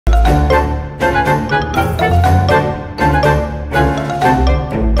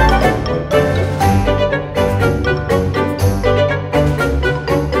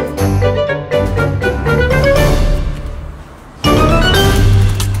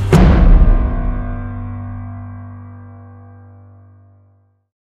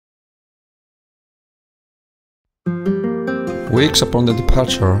Weeks upon the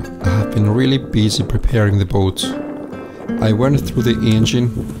departure, I have been really busy preparing the boat. I went through the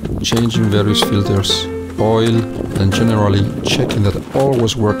engine, changing various filters, oil, and generally checking that all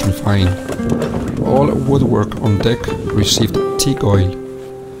was working fine. All woodwork on deck received teak oil.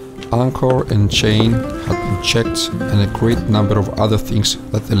 Anchor and chain had been checked, and a great number of other things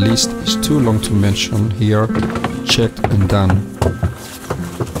that the list is too long to mention here, checked and done.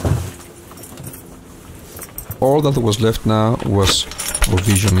 All that was left now was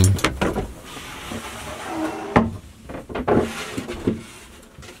provisioning.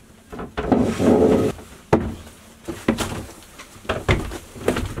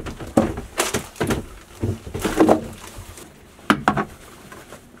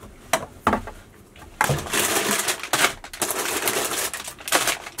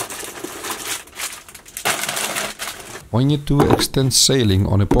 When you do extend sailing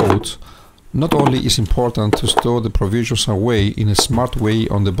on a boat, not only is important to store the provisions away in a smart way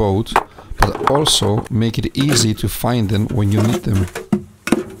on the boat, but also make it easy to find them when you need them.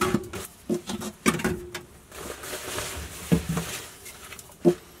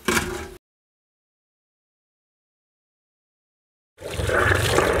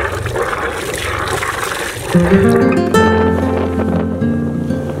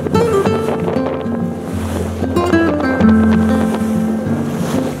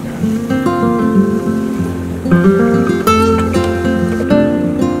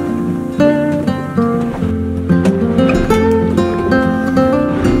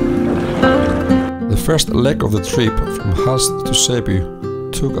 The first leg of the trip from Hulst to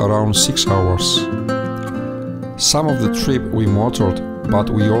Cebu took around 6 hours. Some of the trip we motored, but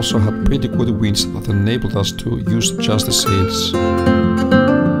we also had pretty good winds that enabled us to use just the sails.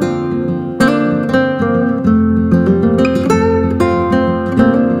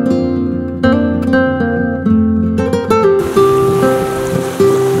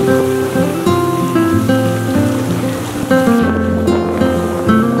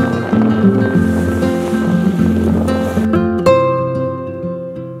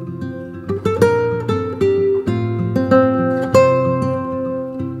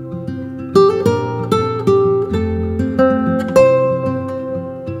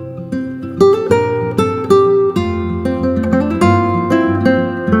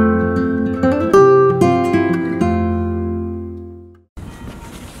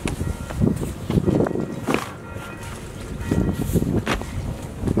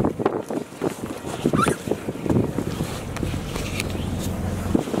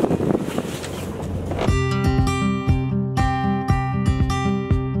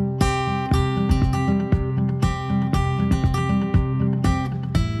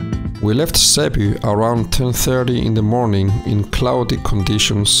 We left Cebu around 10:30 in the morning in cloudy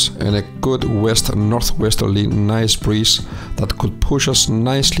conditions and a good west-northwesterly nice breeze that could push us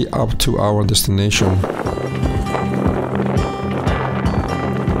nicely up to our destination.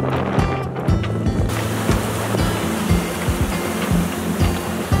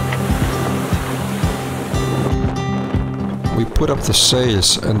 We put up the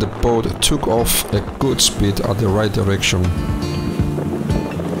sails and the boat took off a good speed at the right direction.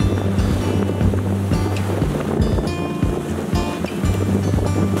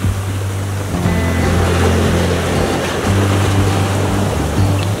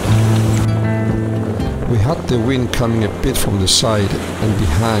 We had the wind coming a bit from the side and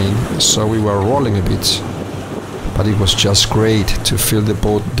behind, so we were rolling a bit. But it was just great to feel the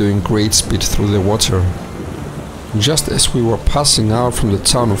boat doing great speed through the water. Just as we were passing out from the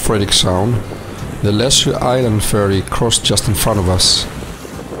town of Frederikshavn, the Lesser Island ferry crossed just in front of us.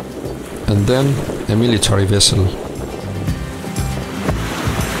 And then a military vessel.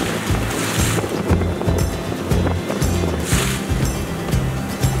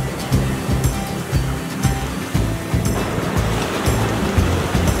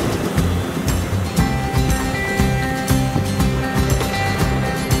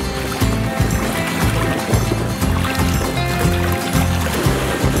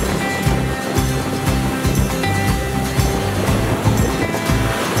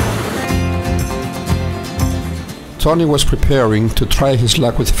 Tony was preparing to try his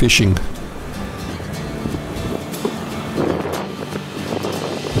luck with fishing.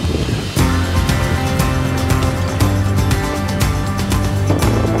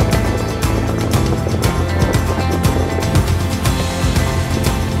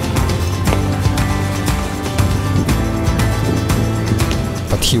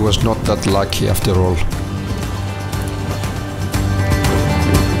 But he was not that lucky after all.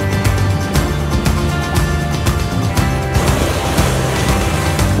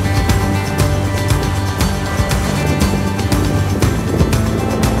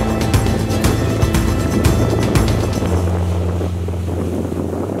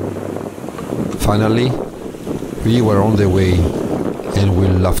 Finally, we were on the way and we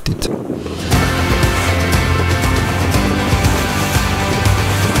loved it.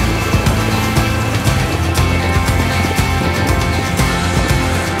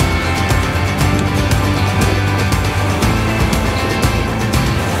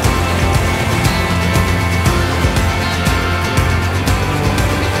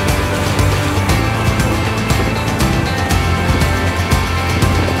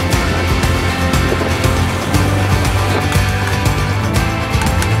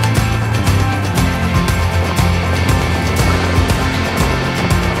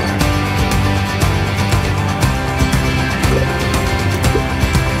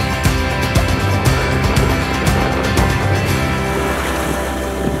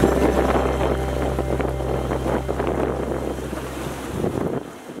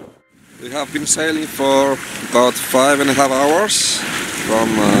 We have been sailing for about 5.5 hours from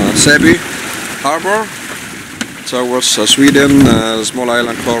Säby harbor towards Sweden, a small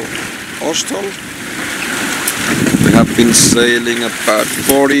island called Åstol. We have been sailing about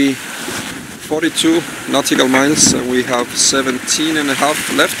 42 nautical miles and we have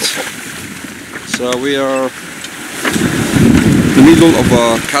 17.5 left. So we are in the middle of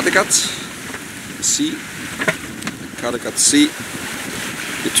Kattegat Sea, Kattegat Sea,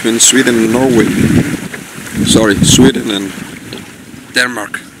 between Sweden and Norway. Sorry, Sweden and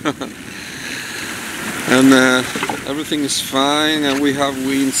Denmark. And everything is fine, and we have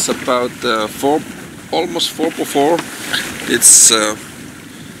winds about almost 4/4. It's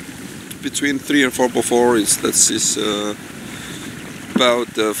between 3 and 4/4. Is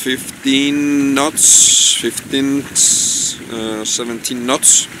about 15 knots, 17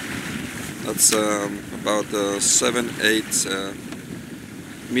 knots. That's about 7-8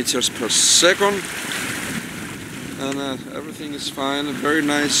 meters per second, and everything is fine. Very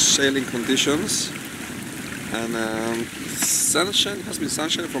nice sailing conditions, and sunshine has been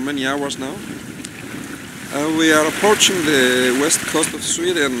sunshine for many hours now. We are approaching the west coast of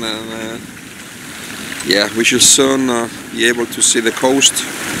Sweden, and yeah, we should soon be able to see the coast.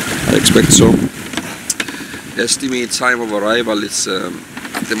 I expect so. Estimated time of arrival is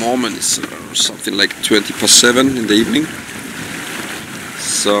at the moment is something like 7 in the evening.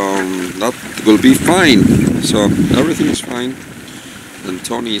 So that will be fine. So everything is fine, and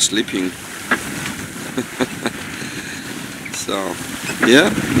Tony is sleeping. So yeah,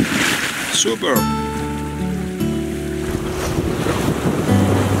 super.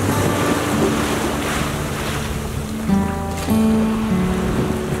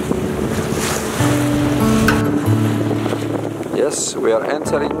 Yes, we are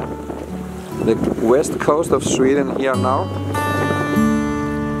entering the west coast of Sweden here now.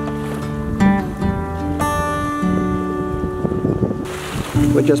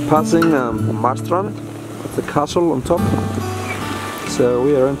 We're just passing Marstrand, the castle on top. So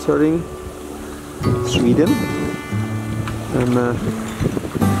we are entering Sweden, and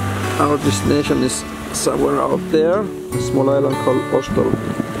our destination is somewhere out there, a small island called Åstol.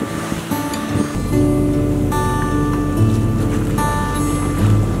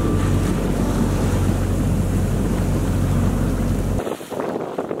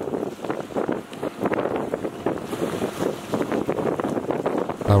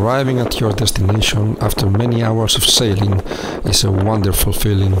 Arriving at your destination after many hours of sailing is a wonderful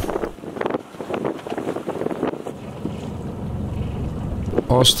feeling.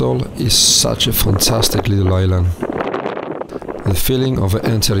 Åstol is such a fantastic little island. The feeling of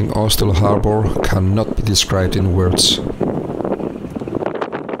entering Åstol harbor cannot be described in words.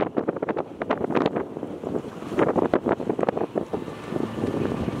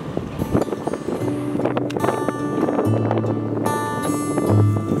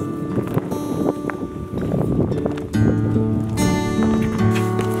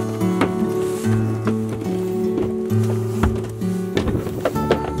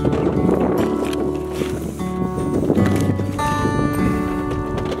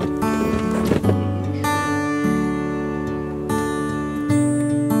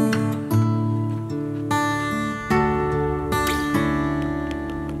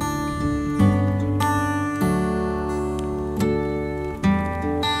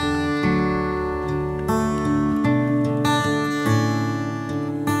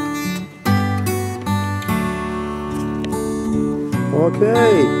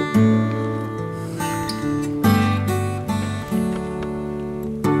 Okay.